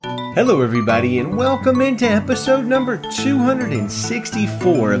Hello, everybody, and welcome into episode number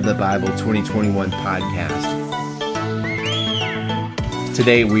 264 of the Bible 2021 podcast.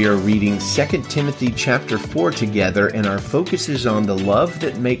 Today we are reading 2 Timothy chapter 4 together, and our focus is on the love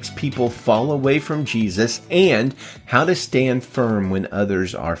that makes people fall away from Jesus and how to stand firm when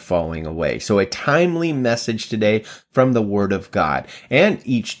others are falling away. So a timely message today from the Word of God. And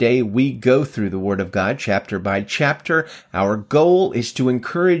each day we go through the Word of God chapter by chapter. Our goal is to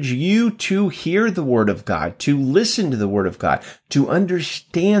encourage you to hear the Word of God, to listen to the Word of God, to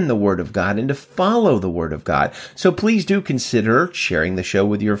understand the Word of God, and to follow the Word of God. So please do consider sharing the show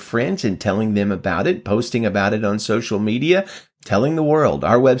with your friends and telling them about it, posting about it on social media, telling the world.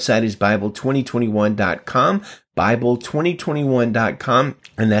 Our website is Bible2021.com, Bible2021.com,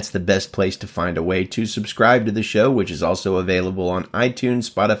 and that's the best place to find a way to subscribe to the show, which is also available on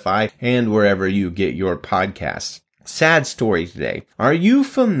iTunes, Spotify, and wherever you get your podcasts. Sad story today. Are you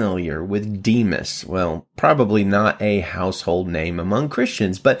familiar with Demas? Well, probably not a household name among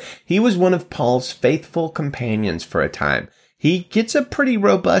Christians, but he was one of Paul's faithful companions for a time. He gets a pretty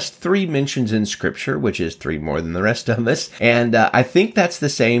robust 3 mentions in Scripture, which is 3 more than the rest of us. And I think that's the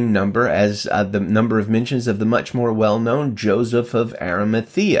same number as the number of mentions of the much more well-known Joseph of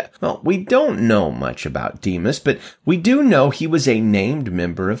Arimathea. Well, we don't know much about Demas, but we do know he was a named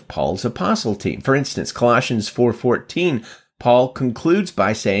member of Paul's apostle team. For instance, Colossians 4:14, Paul concludes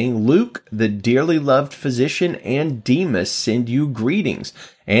by saying, Luke, the dearly loved physician, and Demas send you greetings.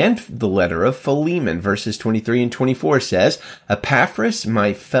 And the letter of Philemon, verses 23 and 24 says, Epaphras,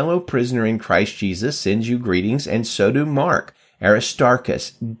 my fellow prisoner in Christ Jesus, sends you greetings, and so do Mark,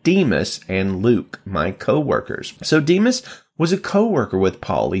 Aristarchus, Demas, and Luke, my co-workers. So Demas was a co-worker with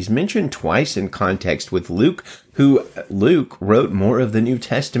Paul. He's mentioned twice in context with Luke, who Luke wrote more of the New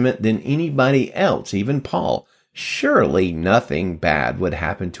Testament than anybody else, even Paul. Surely nothing bad would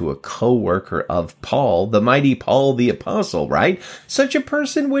happen to a co-worker of Paul, the mighty Paul the Apostle, right? Such a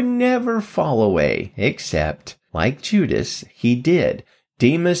person would never fall away, except, like Judas, he did.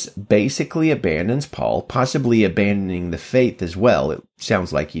 Demas basically abandons Paul, possibly abandoning the faith as well. It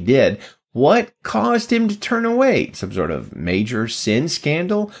sounds like he did. What caused him to turn away? Some sort of major sin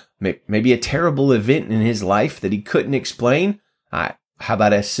scandal? Maybe a terrible event in his life that he couldn't explain? How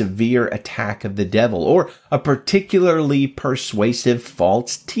about a severe attack of the devil or a particularly persuasive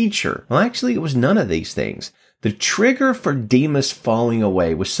false teacher? Well, actually, it was none of these things. The trigger for Demas falling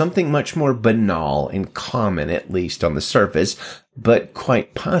away was something much more banal and common, at least on the surface, but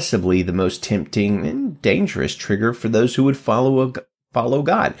quite possibly the most tempting and dangerous trigger for those who would follow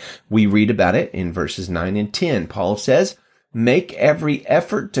God. We read about it in verses 9 and 10. Paul says, "Make every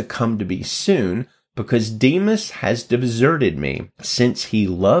effort to come to me soon, because Demas has deserted me, since he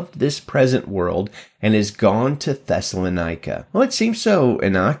loved this present world and is gone to Thessalonica." Well, it seems so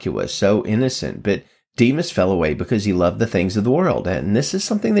innocuous, so innocent, but Demas fell away because he loved the things of the world. And this is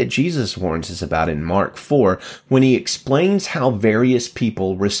something that Jesus warns us about in Mark 4 when he explains how various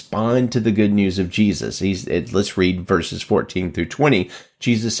people respond to the good news of Jesus. Let's read verses 14 through 20.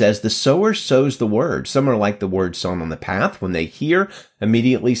 Jesus says, "The sower sows the word. Some are like the word sown on the path. When they hear,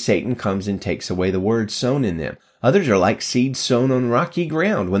 immediately Satan comes and takes away the word sown in them. Others are like seeds sown on rocky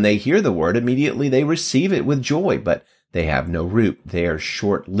ground. When they hear the word, immediately they receive it with joy, but they have no root. They are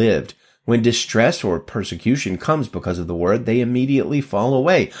short-lived. When distress or persecution comes because of the word, they immediately fall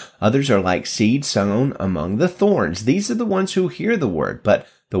away. Others are like seed sown among the thorns. These are the ones who hear the word, but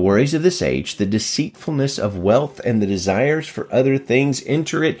the worries of this age, the deceitfulness of wealth, and the desires for other things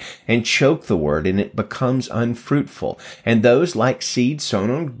enter it and choke the word, and it becomes unfruitful. And those like seed sown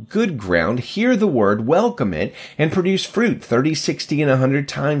on good ground hear the word, welcome it, and produce fruit 30, 60, and 100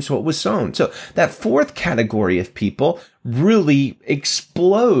 times what was sown." So that fourth category of people really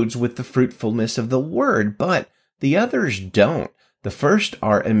explodes with the fruitfulness of the word, but the others don't. The first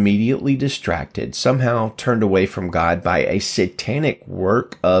are immediately distracted, somehow turned away from God by a satanic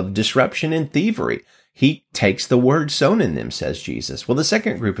work of disruption and thievery. He takes the word sown in them, says Jesus. Well, the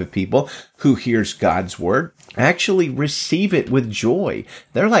second group of people who hears God's word actually receive it with joy.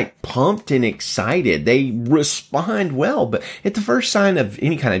 They're like pumped and excited. They respond well, but at the first sign of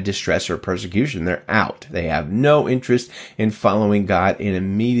any kind of distress or persecution, they're out. They have no interest in following God and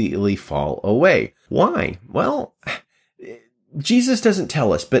immediately fall away. Why? Well, Jesus doesn't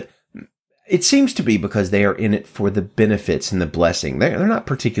tell us, but It seems to be because they are in it for the benefits and the blessing. They're not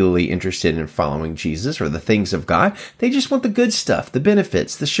particularly interested in following Jesus or the things of God. They just want the good stuff, the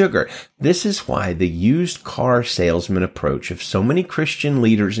benefits, the sugar. This is why the used car salesman approach of so many Christian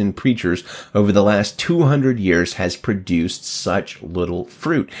leaders and preachers over the last 200 years has produced such little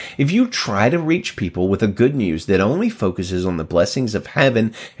fruit. If you try to reach people with a good news that only focuses on the blessings of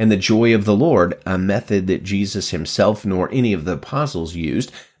heaven and the joy of the Lord, a method that Jesus himself nor any of the apostles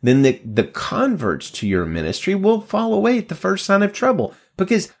used, then the converts to your ministry will fall away at the first sign of trouble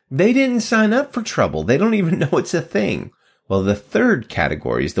because they didn't sign up for trouble. They don't even know it's a thing. Well, the third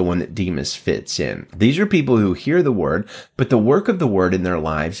category is the one that Demas fits in. These are people who hear the word, but the work of the word in their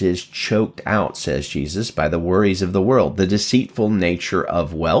lives is choked out, says Jesus, by the worries of the world, the deceitful nature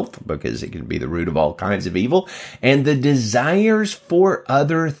of wealth, because it can be the root of all kinds of evil, and the desires for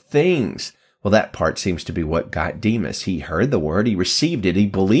other things. Well, that part seems to be what got Demas. He heard the word, he received it, he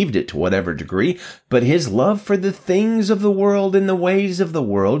believed it to whatever degree, but his love for the things of the world and the ways of the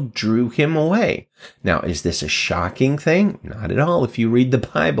world drew him away. Now, is this a shocking thing? Not at all. If you read the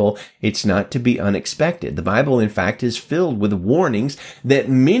Bible, it's not to be unexpected. The Bible, in fact, is filled with warnings that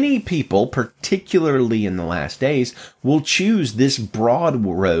many people, particularly in the last days, will choose this broad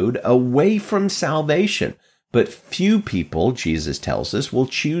road away from salvation. But few people, Jesus tells us, will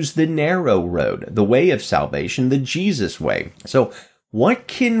choose the narrow road, the way of salvation, the Jesus way. So what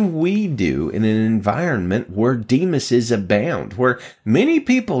can we do in an environment where Demases abound, where many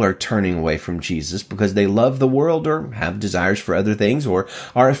people are turning away from Jesus because they love the world or have desires for other things or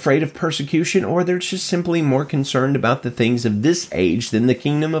are afraid of persecution, or they're just simply more concerned about the things of this age than the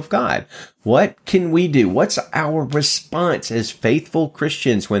kingdom of God? What can we do? What's our response as faithful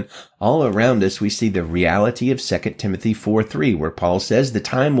Christians when all around us we see the reality of 2 Timothy 4:3, where Paul says the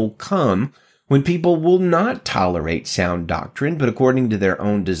time will come when people will not tolerate sound doctrine, but according to their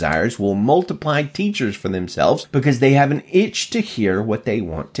own desires will multiply teachers for themselves because they have an itch to hear what they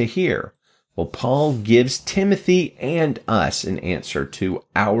want to hear. Well, Paul gives Timothy and us an answer to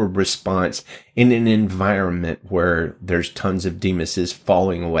our response in an environment where there's tons of Demases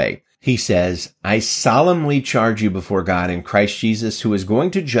falling away. He says, I solemnly charge you before God in Christ Jesus, who is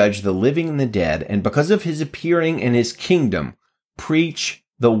going to judge the living and the dead, and because of his appearing and his kingdom, preach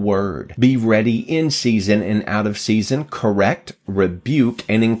the word. Be ready in season and out of season, correct, rebuke,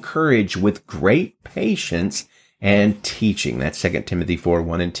 and encourage with great patience and teaching. That's 2 Timothy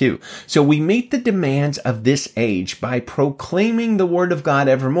 4:1 and 2. So we meet the demands of this age by proclaiming the word of God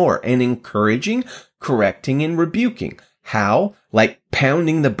evermore and encouraging, correcting, and rebuking. How? Like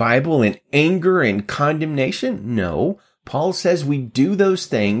pounding the Bible in anger and condemnation? No. Paul says we do those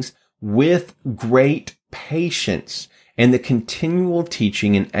things with great patience and the continual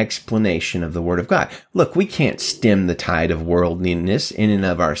teaching and explanation of the Word of God. Look, we can't stem the tide of worldliness in and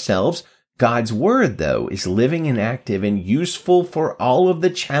of ourselves. God's Word, though, is living and active and useful for all of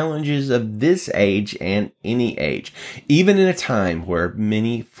the challenges of this age and any age. Even in a time where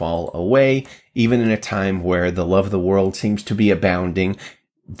many fall away, even in a time where the love of the world seems to be abounding,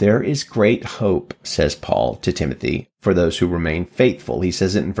 there is great hope, says Paul to Timothy, for those who remain faithful. He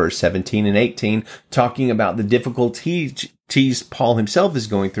says it in verse 17 and 18, talking about the difficulties Paul himself is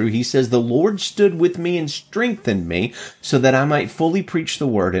going through. He says, the Lord stood with me and strengthened me so that I might fully preach the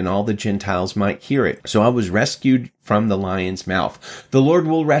word and all the Gentiles might hear it. So I was rescued from the lion's mouth. The Lord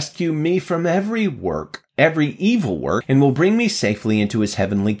will rescue me from every evil work, and will bring me safely into his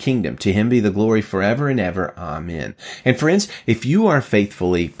heavenly kingdom. To him be the glory forever and ever. Amen. And friends, if you are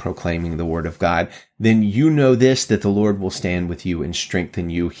faithfully proclaiming the word of God, then you know this, that the Lord will stand with you and strengthen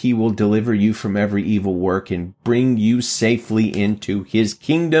you. He will deliver you from every evil work and bring you safely into his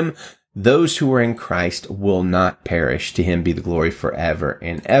kingdom. Those who are in Christ will not perish. To him be the glory forever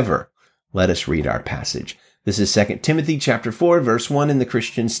and ever. Let us read our passage. This is 2 Timothy chapter 4, verse 1 in the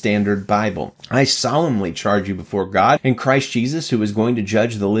Christian Standard Bible. I solemnly charge you before God and Christ Jesus, who is going to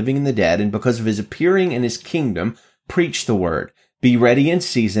judge the living and the dead, and because of his appearing in his kingdom, preach the word. Be ready in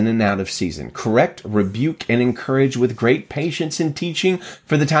season and out of season. Correct, rebuke, and encourage with great patience and teaching,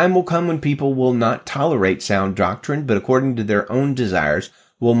 for the time will come when people will not tolerate sound doctrine, but according to their own desires,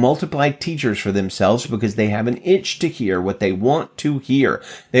 will multiply teachers for themselves because they have an itch to hear what they want to hear.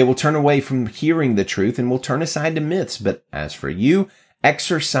 They will turn away from hearing the truth and will turn aside to myths. But as for you,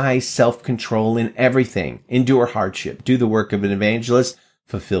 exercise self-control in everything. Endure hardship. Do the work of an evangelist.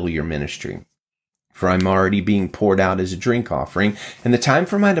 Fulfill your ministry. For I'm already being poured out as a drink offering, and the time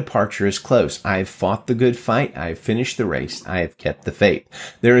for my departure is close. I have fought the good fight. I have finished the race. I have kept the faith.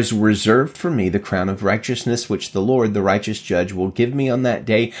 There is reserved for me the crown of righteousness, which the Lord, the righteous judge, will give me on that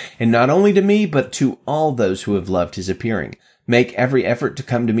day, and not only to me, but to all those who have loved his appearing. Make every effort to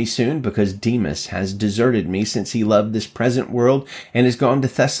come to me soon, because Demas has deserted me, since he loved this present world and has gone to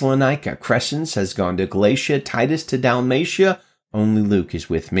Thessalonica. Crescens has gone to Galatia, Titus to Dalmatia. Only Luke is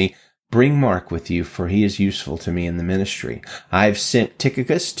with me. Bring Mark with you, for he is useful to me in the ministry. I've sent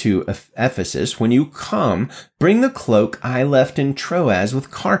Tychicus to Ephesus. When you come, bring the cloak I left in Troas with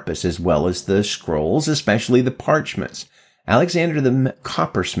Carpus, as well as the scrolls, especially the parchments. Alexander the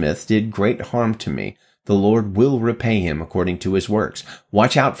coppersmith did great harm to me. The Lord will repay him according to his works.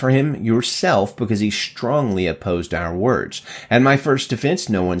 Watch out for him yourself, because he strongly opposed our words. At my first defense,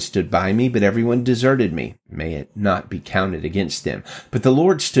 no one stood by me, but everyone deserted me. May it not be counted against them. But the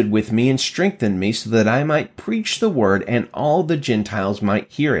Lord stood with me and strengthened me, so that I might preach the word, and all the Gentiles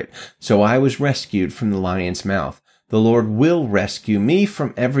might hear it. So I was rescued from the lion's mouth. The Lord will rescue me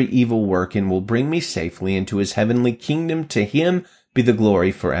from every evil work, and will bring me safely into his heavenly kingdom. To him be the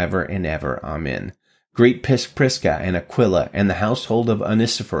glory forever and ever. Amen. Greet Prisca and Aquila and the household of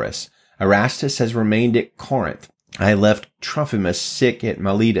Onesiphorus. Erastus has remained at Corinth. I left Trophimus sick at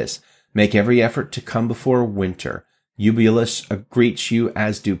Miletus. Make every effort to come before winter. Eubulus greets you,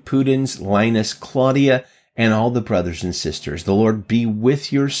 as do Pudens, Linus, Claudia, and all the brothers and sisters. The Lord be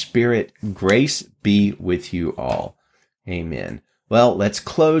with your spirit. Grace be with you all. Amen. Well, let's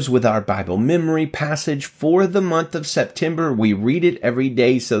close with our Bible memory passage for the month of September. We read it every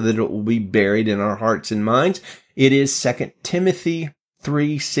day so that it will be buried in our hearts and minds. It is 2 Timothy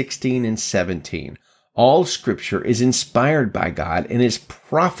 3:16 and 17. All scripture is inspired by God and is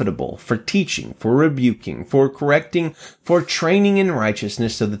profitable for teaching, for rebuking, for correcting, for training in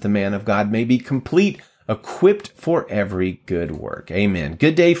righteousness, so that the man of God may be complete, equipped for every good work. Amen.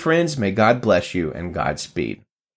 Good day, friends. May God bless you, and Godspeed.